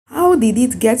did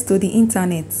it get to the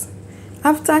internet?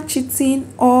 After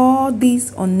cheating all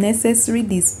this unnecessary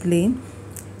display,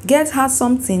 get her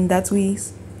something that will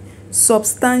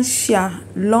substantial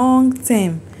long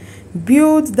term,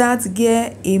 build that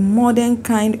girl a modern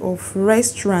kind of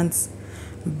restaurant,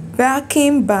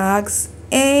 backing bags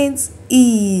ain't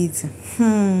it.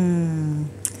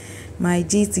 My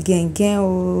gist gang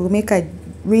oh, make I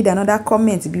read another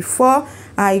comment before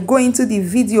I go into the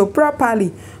video properly.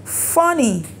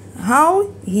 Funny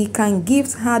how he can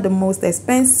give her the most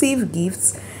expensive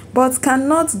gifts but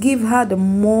cannot give her the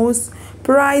most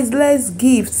priceless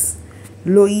gifts,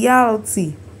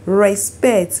 loyalty,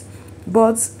 respect.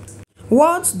 But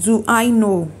what do I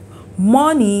know?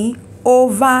 Money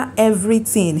over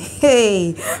everything.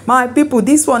 Hey my people,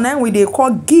 this one now we dey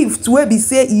call gift wey be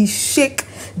say e shake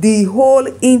the whole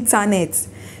internet.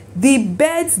 The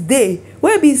birthday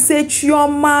wey be say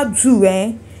Chioma do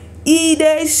e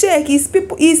dey shake. His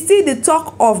people, e still the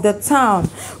talk of the town.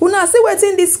 Una see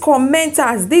wetin these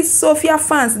commenters, these Sophia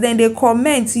fans, then they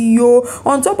comment yo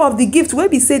on top of the gift wey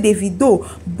be say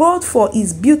Davido bought for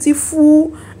his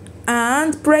beautiful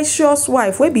and precious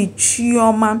wife wey be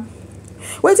Chioma.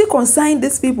 Wetin concern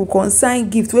these people concern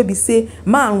gift wey be say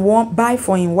man wan buy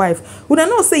for him wife. Una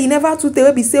know say e never too tey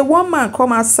wey be say one man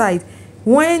come outside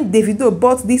when Davido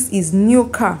bought this his new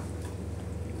car.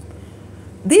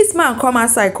 This man come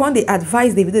outside come dey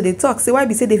advise Davido, dey talk say why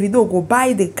be say Davido go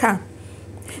buy the car.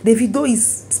 Davido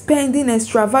is spending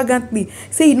extravagantly,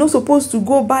 say he no supposed to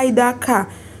go buy that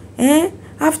car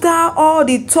after all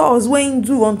the tours wey him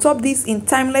do on top this in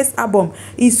timeless album.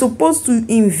 He's supposed to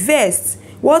invest.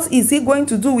 What is he going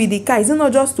to do with the car? Is it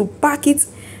not just to park it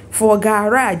for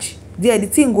garage there, the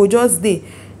thing go just dey?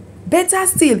 Better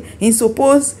still, he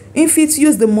suppose him fit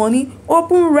use the money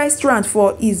open restaurant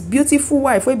for his beautiful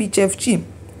wife wey be Chef Chi.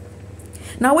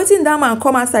 Now wetin that man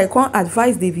come outside come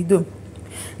advise Davido.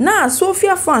 Now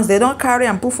Sophia fans, they don't carry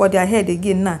and put for their head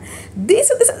again. Now this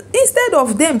instead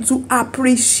of them to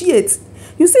appreciate,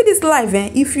 you see this life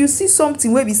if you see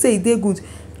something where we say they good,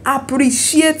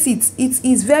 appreciate it. It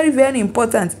is very, very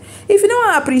important. If you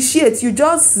don't appreciate, you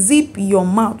just zip your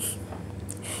mouth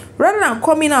rather than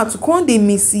coming out to come the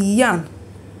missy yarn.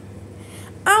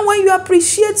 And when you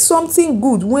appreciate something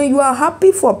good, when you are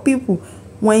happy for people,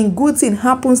 when good thing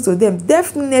happens to them,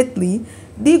 definitely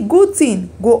the good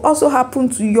thing go also happen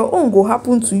to you. Your own go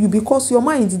happen to you because your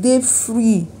mind dey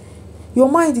free, your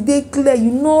mind dey clear.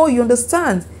 You know, you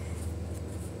understand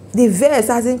the verse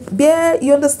as in there,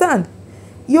 you understand.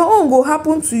 Your own go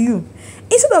happen to you.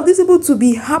 Instead of these people to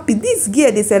be happy, this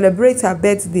girl they celebrate her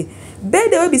birthday.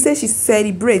 Birthday wey be say she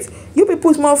celebrate, you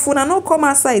people small phone and not come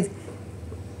outside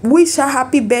wish her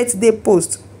happy birthday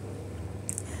post.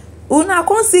 Una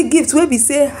come see gift wey be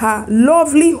say her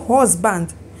lovely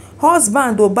husband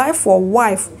will buy for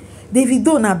wife.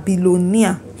 Davido na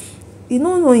billionaire. You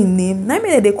don't know him name. Na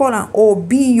me they call am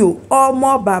Obiyo,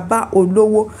 Omo Baba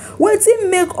Olowo. Wetin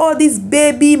make all this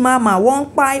baby mama wan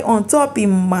kpai on top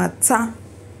him matter?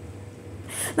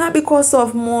 Na because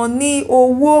of money.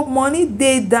 Owo money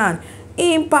dey down.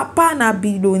 Him papa na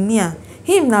billionaire.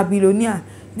 Him na billionaire.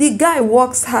 The guy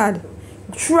works hard,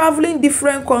 traveling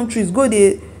different countries, go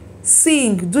dey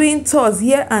sing, doing tours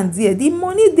here and there. The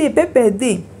money dey pepper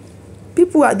dey.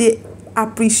 People are dey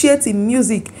appreciate him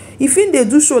music. If him dey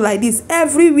do show like this,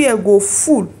 everywhere go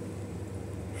full.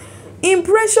 Him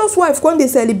precious wife come dey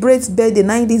celebrate birthday.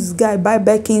 Now this guy buy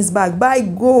Birkin's bag, buy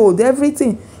gold,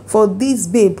 everything for this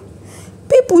babe.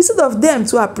 People, instead of them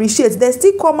to appreciate, they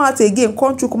still come out again,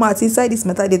 come out inside this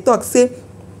matter. They talk say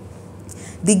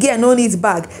the girl no needs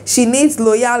bag, she needs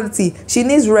loyalty, she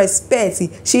needs respect,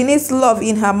 she needs love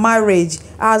in her marriage.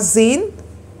 As in,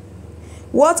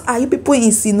 what are you people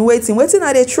insinuating? Wetin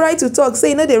are they try to talk?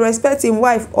 Say you know they respect him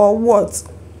wife or what?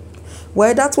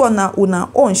 Well, that one na una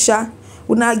own sha.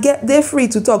 Una get they free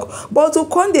to talk. But to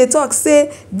come they talk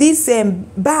say these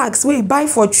bags we buy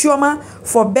for Chioma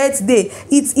for birthday,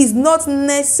 it is not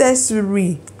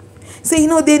necessary. Say you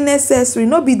know they necessary.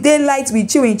 No be daylight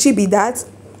with you and chi be that.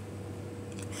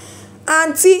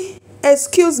 Auntie,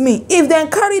 excuse me, if they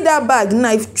carry that bag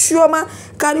now, if Chioma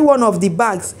carry one of the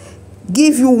bags,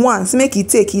 give you once, make it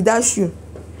take it dash you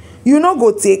no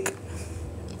go take.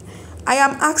 I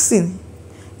am asking,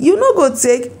 you no go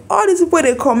take. All these people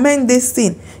they comment this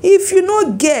thing. If you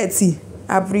no get it,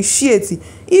 appreciate it.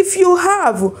 If you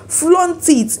have, flaunt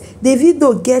it.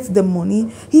 Davido get the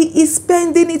money, he is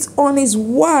spending it on his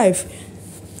wife,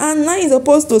 and now he's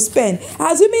supposed to spend.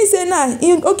 Assuming say now,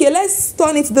 okay, let's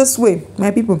turn it this way,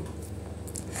 my people.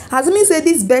 Assuming say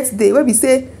this birthday where we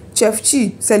say Chef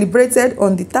Chi celebrated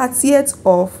on the 30th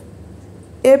of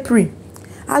April.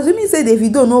 assuming say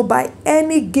davido no buy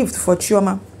any gift for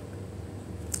chioma,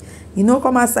 you know,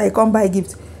 come outside come buy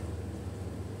gift,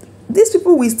 these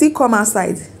people will still come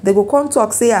outside. They go come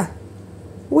talk say, ah,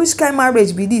 which kind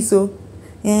marriage be this? So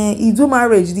he do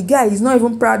marriage, the guy is not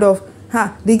even proud of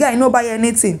her, the guy no buy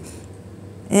anything,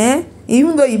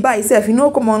 even though he buy himself, he no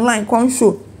come online come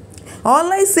show. Or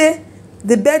like say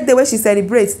the birthday wey she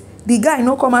celebrate, the guy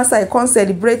no come outside come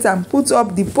celebrate and put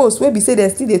up the post wey be say dem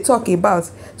still dey talk about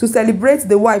to celebrate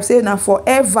the wife, say na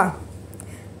forever,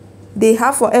 they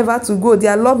have forever to go,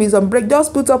 their love is on break.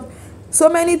 Just put up so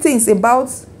many things about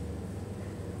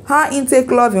how im take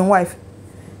love im wife.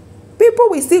 People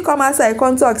will still come outside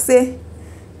come talk say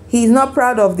he is not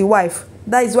proud of the wife,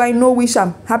 that is why no wish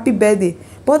am happy birthday.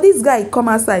 But this guy come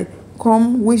outside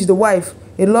come wish the wife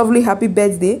a lovely happy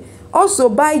birthday, also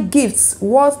buy gifts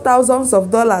worth thousands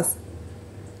of dollars,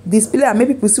 display and make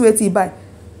people see wetin he buy,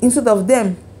 instead of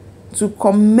them to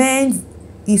commend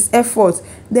his effort.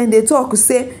 Then they talk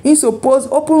say he suppose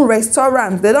open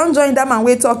restaurant. They don join that man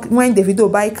wey talk when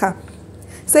davido buy car,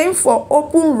 saying for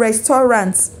open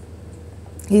restaurants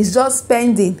he's just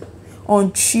spending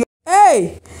on chio.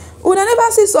 Hey, una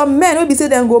never see some men wey be say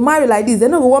dem go marry like this,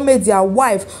 dem no go wan make their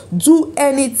wife do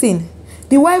anything.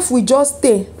 The wife will just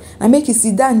stay and make you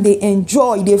sit down, they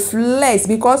enjoy, they flex,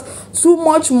 because too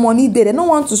much money there. They don't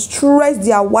want to stress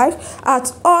their wife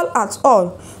at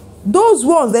all. Those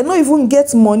ones, they don't even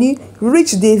get money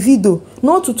reach davido,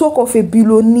 not to talk of a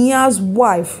billionaire's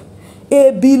wife.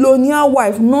 A billionaire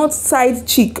wife, not side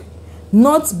chick,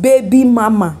 not baby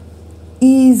mama.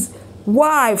 His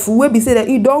wife wey be say that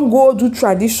he don't go do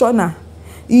traditional,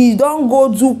 he don't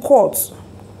go do court.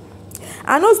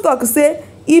 I no talk say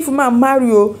if man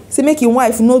marry o, say make him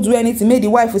wife no do anything, make the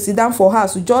wife sit down for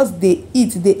house just dey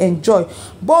eat, dey enjoy,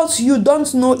 but you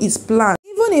don't know his plan.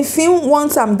 Even if he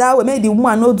wants am that way, make the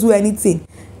woman no do anything,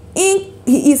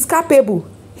 he is capable,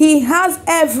 he has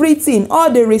everything,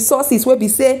 all the resources wey be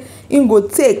say him go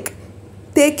take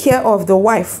care of the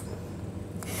wife.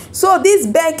 So this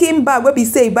Birkin bag wey be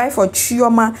say he buy for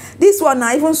chioma, this one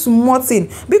na even small thing,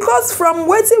 because from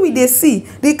wetin we dey see,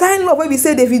 the kind love wey be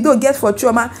say davido get for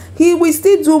chioma, he will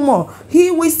still do more, he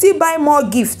will still buy more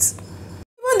gifts.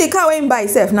 Even the car wey he buy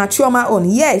himself na chioma own.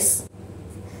 Yes,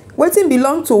 wetin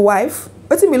belong to wife,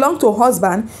 wetin belong to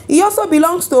husband, e also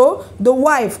belongs to the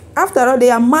wife. After all,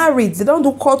 they are married, they don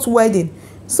do court wedding.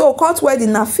 So court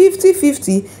wedding na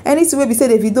 50-50. Anything wey be say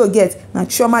davido get, na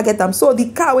chioma get am. So the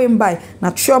car wey him buy, na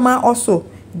chioma also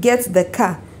get the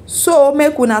car. So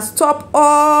make una stop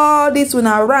all this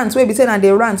una rant wey be say na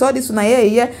dey rant, all this una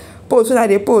here post wey na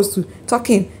dey post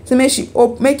talking say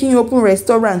make him open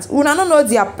restaurant. Una no know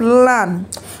their plan.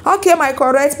 Okay, my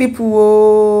correct people,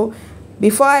 oh,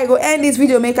 before I go end this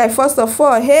video, make I first of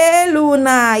all hail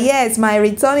una, yes, my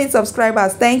returning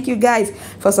subscribers. Thank you guys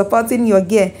for supporting your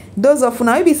gear. Those of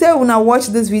una maybe say una watch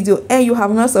this video and you have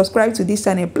not subscribed to this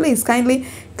channel, please kindly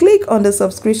click on the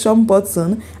subscription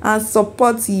button and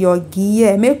support your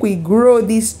gear. Make we grow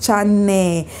this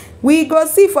channel. We go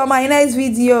see for my next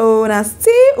video. Now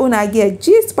still una gear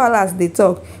gist palace dey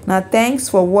talk. Now thanks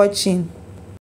for watching.